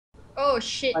Oh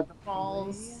shit,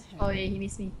 balls. Oh yeah, he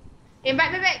missed me. Hey,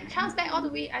 back. Charles back all the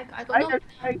way. I don't know.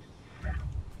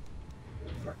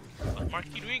 What's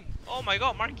Marky doing? Oh my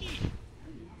god, Marky!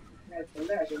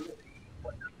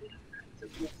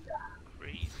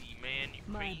 Crazy man, you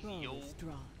crazy yo. To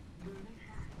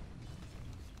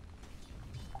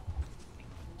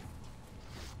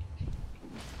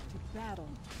battle.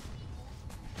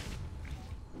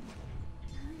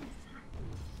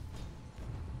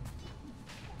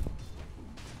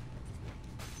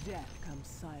 Death comes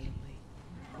silently.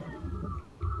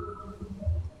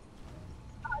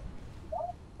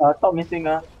 Top missing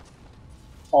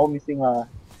all missing Yeah,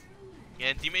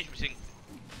 teammate missing.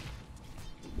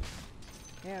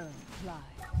 Arrow fly.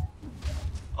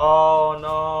 Oh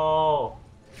no!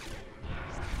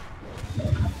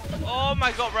 Oh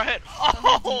my god, right!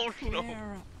 Oh no!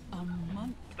 A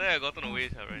month I think I gotten away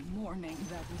with her, right? morning.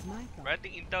 That was my thought. But I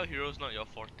think Intel Hero's not your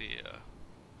forte.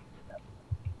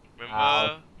 Remember?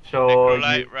 I'll show you.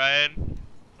 Necrolite, Ryan?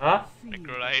 Huh?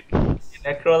 Necrolite.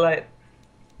 Necrolite.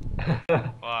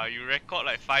 Wow, you record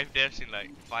like 5 deaths in like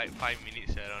 5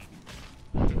 minutes, Aaron.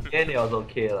 And it was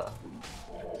okay lah.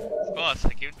 Of course,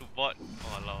 I came to bot.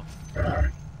 Oh, wow.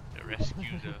 The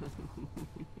rescue.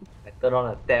 I turn on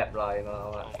a tab lah, you know.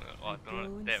 Oh my god, oh, turn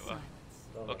on the tab.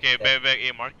 Okay, back.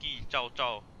 Hey, Marky, ciao.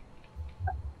 So,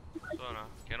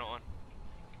 cannot on.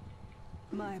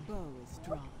 My bow is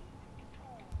drawn.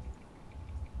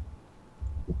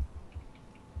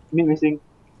 Mid missing.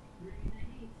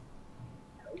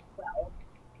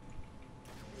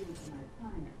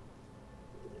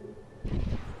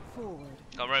 Forward.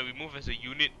 Come right, we move as a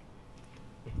unit.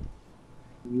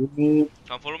 Unit.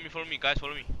 Come, follow me, guys,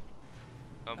 follow me.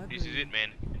 Come, this is it,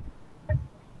 man.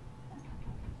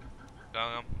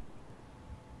 Come.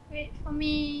 Wait for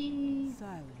me.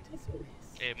 Silent is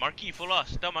missed. Hey, Marky, follow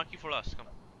us. Tell Marky, follow us. Come.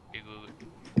 Okay, good.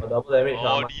 Oh, double damage Oh,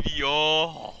 lah. DD,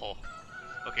 oh.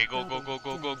 Okay, go.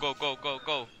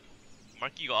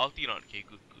 Marky got ulti or not? Okay,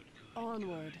 good.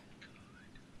 Onward.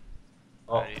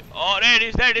 Oh. Oh, there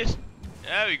it is.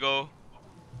 There we go.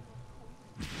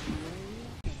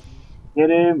 Get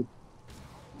him.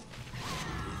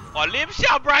 Oh, lim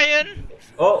xiao, Brian!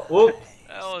 Oh, whoop!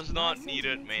 That was not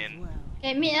needed, man.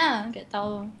 Get mid get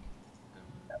tower.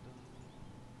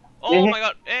 Oh my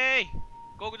god, hey!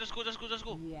 Go, just go.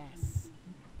 Yes.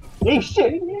 Hey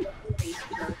shit!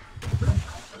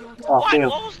 Oh, What?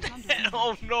 failed. What was that?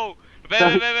 Oh no!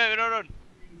 Back, no.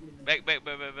 Back.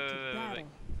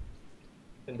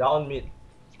 And down mid.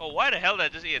 Oh, why the hell did I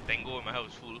just eat a tango when my health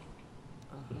was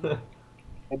full?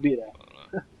 A bit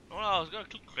No, I was gonna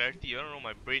click clarity. I don't know,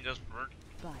 my brain just burnt.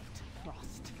 Bite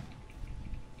frost.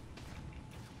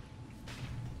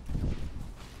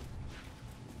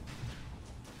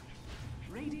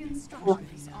 Radiant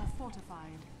structures are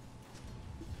fortified.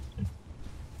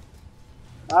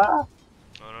 Ah!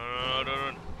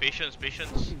 No. Patience.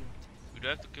 We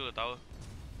don't have to kill the tower.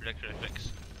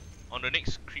 Relax. On the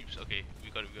next creeps, okay. We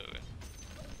got it.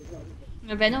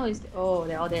 The Venom is. Oh,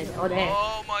 they're all there.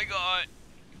 Oh my god!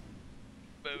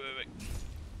 Back.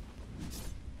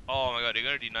 Oh my god, they're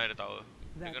gonna deny the tower.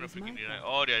 They're gonna freaking deny.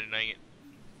 Oh, they're denying it.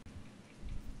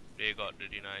 They got the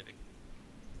deny, I think.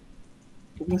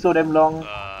 Taking so damn long.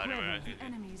 Never mind. The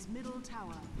enemy's middle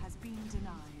tower has been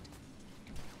denied.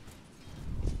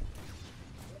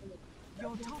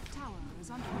 Your top tower is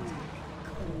under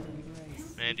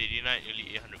attack. Man, they denied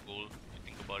nearly 800 gold. If you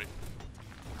think about it.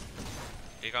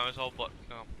 They come as all bot.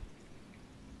 Come.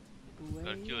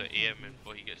 Gotta kill the AM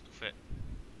before he gets too fat.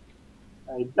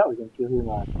 I doubt we can kill him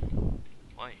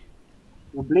Why?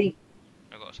 You blink.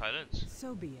 I got silence.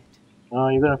 So be it. No,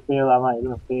 you're gonna fail, Ahmad.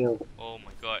 You're gonna fail. Oh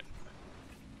my god.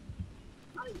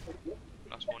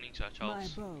 Last warning, sir, My Charles.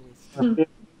 bow is You're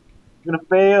gonna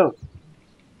fail.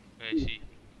 Where is he?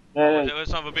 Yeah. Oh,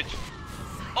 son of a bitch.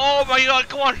 Oh my god,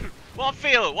 come on! What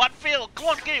fail? Come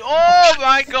on, get it! Oh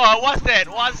my god, what's that?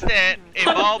 Hey,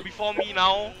 bow before me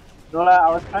now. No lah, I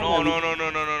was trying No, to...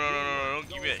 don't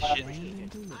give me that shit.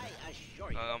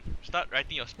 Start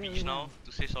writing your speech now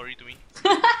to say sorry to me.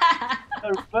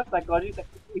 Reverse psychology.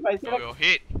 If I say Oh, your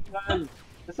head.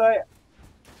 that's why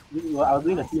I was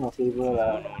doing the team a favor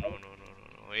lah.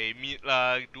 No. Hey, mid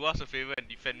lah, do us a favor and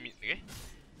defend mid, okay?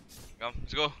 Come,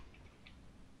 let's go.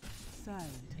 silent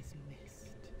is missed.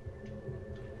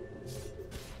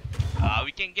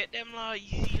 We can get them lah,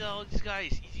 easy lah, all these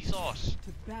guys, easy sauce.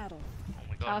 To battle. Oh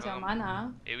my god. Charles, your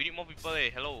mana. Hey, we need more people.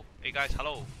 Hello. Hey guys,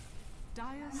 hello.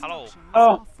 Dire's Hello. structures Oh,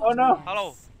 are oh no. fortified.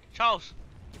 Hello. Charles.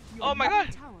 Your Oh my god.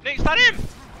 middle tower Nick, start him.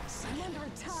 is under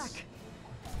attack.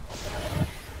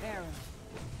 Arrow.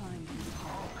 Find you.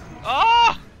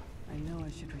 Ah! I know I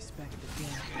should respect the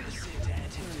game.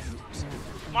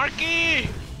 Marky!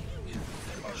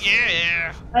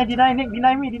 Yeah! Hey, deny Nick,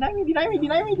 deny me.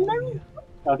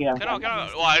 Okay, I'm Cannot.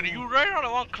 Why you right on the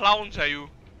one clowns are you?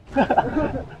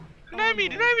 Deny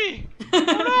me!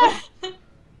 Oh no!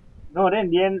 No, then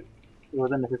in the end, it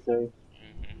wasn't necessary.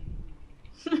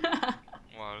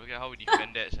 Wow, look at how we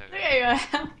defend that, sir. Look at your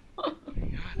health.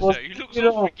 Well, You look you so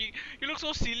know. freaking. You look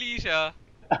so silly, sir.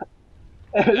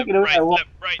 Look at the way I walk.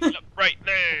 Left, right,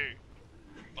 there.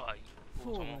 Oh,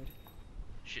 someone. Forward.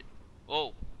 Shit.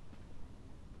 Oh.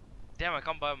 Damn, I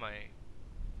can't buy my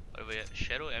whatever yet.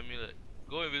 Shadow amulet.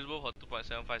 Go invisible for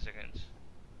 2.75 seconds.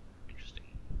 Interesting.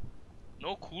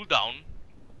 No cooldown.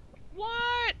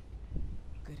 What?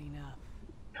 Good enough.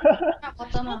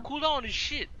 There's no cooldown on this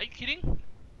shit. Are you kidding?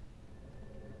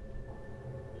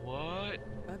 What?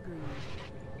 Agreed.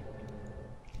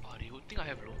 Oh, they would think I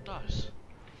have Lotus.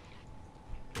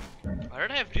 I'd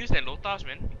rather have this than Lotus,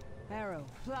 man. Arrow,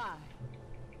 fly.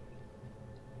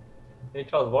 Hey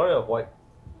Charles, warrior or void?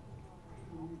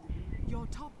 Your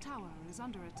top tower is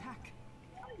under attack.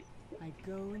 I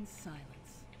go in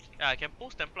silence. Yeah, I can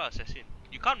post Templar Assassin.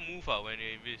 You can't move when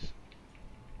you're invis.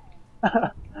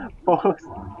 Post.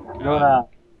 No lah.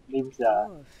 Names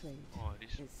Your fate Oh,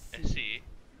 this is SC. sealed.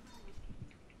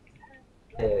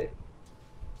 Yeah.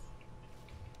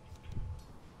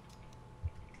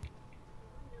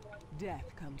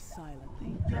 Death comes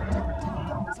silently. Your top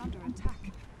tower is under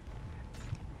attack.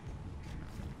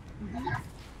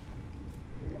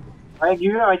 I give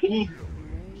you my thingy.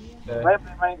 Way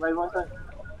My monster.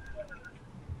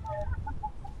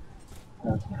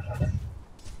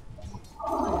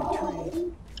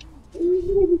 trade.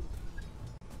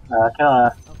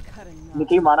 Cannot. I'll cut a knot.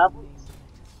 Nikki, mana? in the name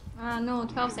of it. No,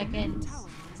 12 seconds. Tower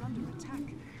is under attack.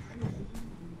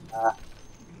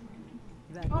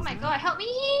 That Oh is my not god, help me,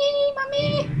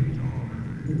 mommy!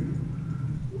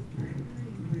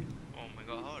 Oh my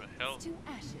god, how the hell? To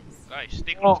ashes. Guys,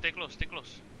 stay Oh. close, stay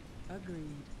close.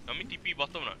 agreed. Let me TP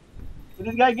bottom now. Get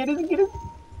this guy, get this.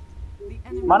 The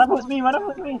enemy's Mana push me, bottom mana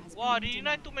tower push me. has Wow, been they denied.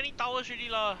 denied too many towers already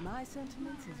lah. My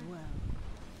sentiments as well.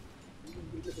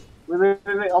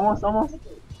 Wait, almost.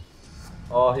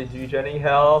 Oh, he's regening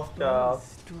health, Charles.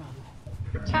 Strong.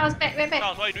 Charles, back.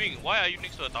 Charles, what are you doing? Why are you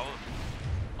next to a tower?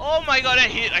 Oh my god,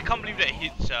 that hit! I can't believe that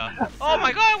hit, sir. Oh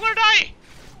my god, I'm gonna die!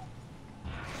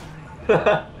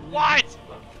 What?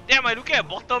 Damn, I look at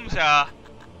bottom, sir.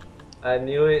 I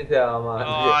knew it, yeah, man.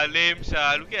 Oh, lame,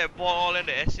 sir. Look at ball and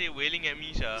the essay wailing at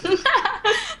me, sir. Shit,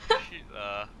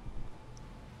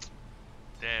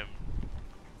 damn.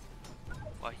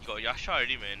 Wow, he got Yasha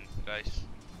already, man, guys.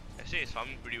 Essay is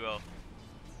farming pretty well.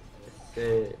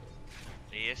 Okay.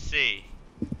 Essay.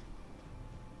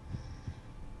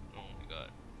 Oh my god.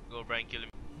 Go, Brian, kill him.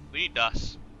 We need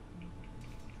dust.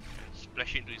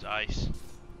 Splash into his eyes.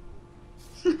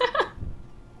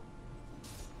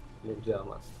 Ninja,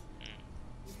 man.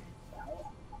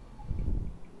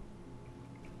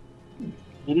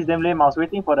 It is damn lame. I was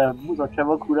waiting for the boots of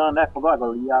travel cooldown and I forgot I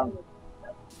got Liang.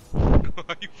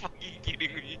 Are you fucking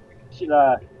kidding me? Shit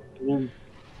lah. Lame.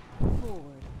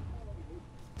 Forward.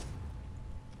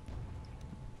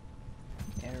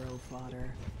 Arrow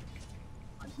fodder.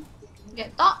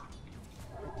 Get top.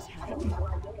 Attack.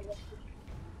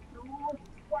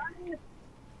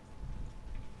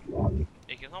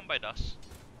 Hey, can someone buy dust?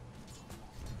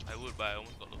 I would, but I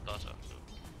almost got Lotus, so.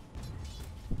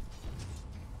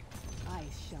 I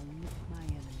shall nip my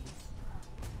enemies.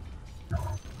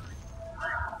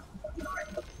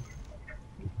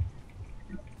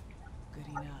 Good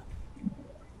enough.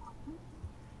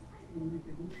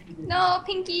 No,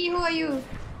 Pinky, who are you?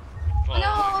 Oh No. my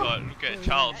god, look at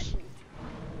Charles.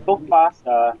 So fast.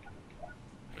 What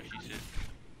she said.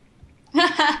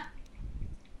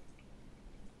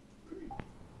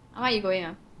 Where are you going?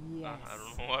 Yes. I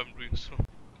don't know what I'm doing, so.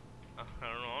 I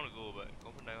don't know, I wanna go, but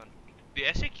confirm die one. Did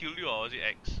essay kill you or was it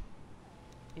X?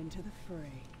 Into the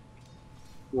fray.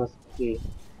 It was okay.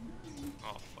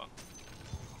 Oh fuck.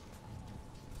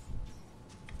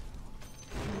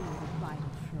 Feel the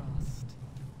vital frost.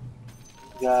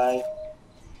 Guy.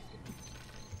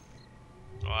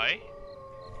 Why?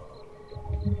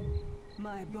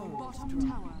 My Your bow bottom strong.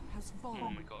 tower has Oh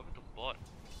fallen. my god, what the bot?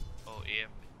 Oh, AM.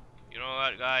 You know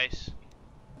what, guys?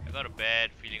 I got a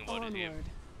bad feeling about this game. Onward.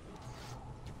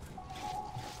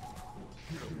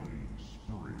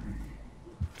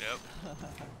 Yep.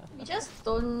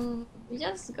 We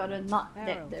just gotta not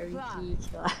let the Ricky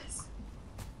kill us.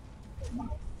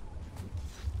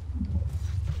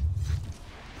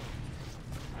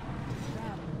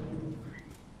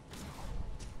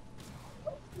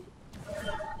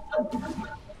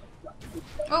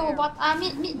 Oh, but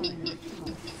mid. Mid is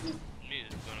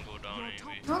gonna go down Your top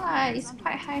anyway. No lah, it's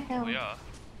quite high health. Oh yeah.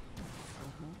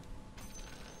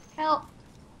 Help.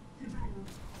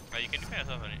 You can defend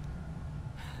yourself on it.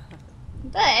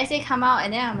 The essay come out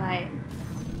and then I'm like,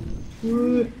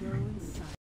 "Ooh."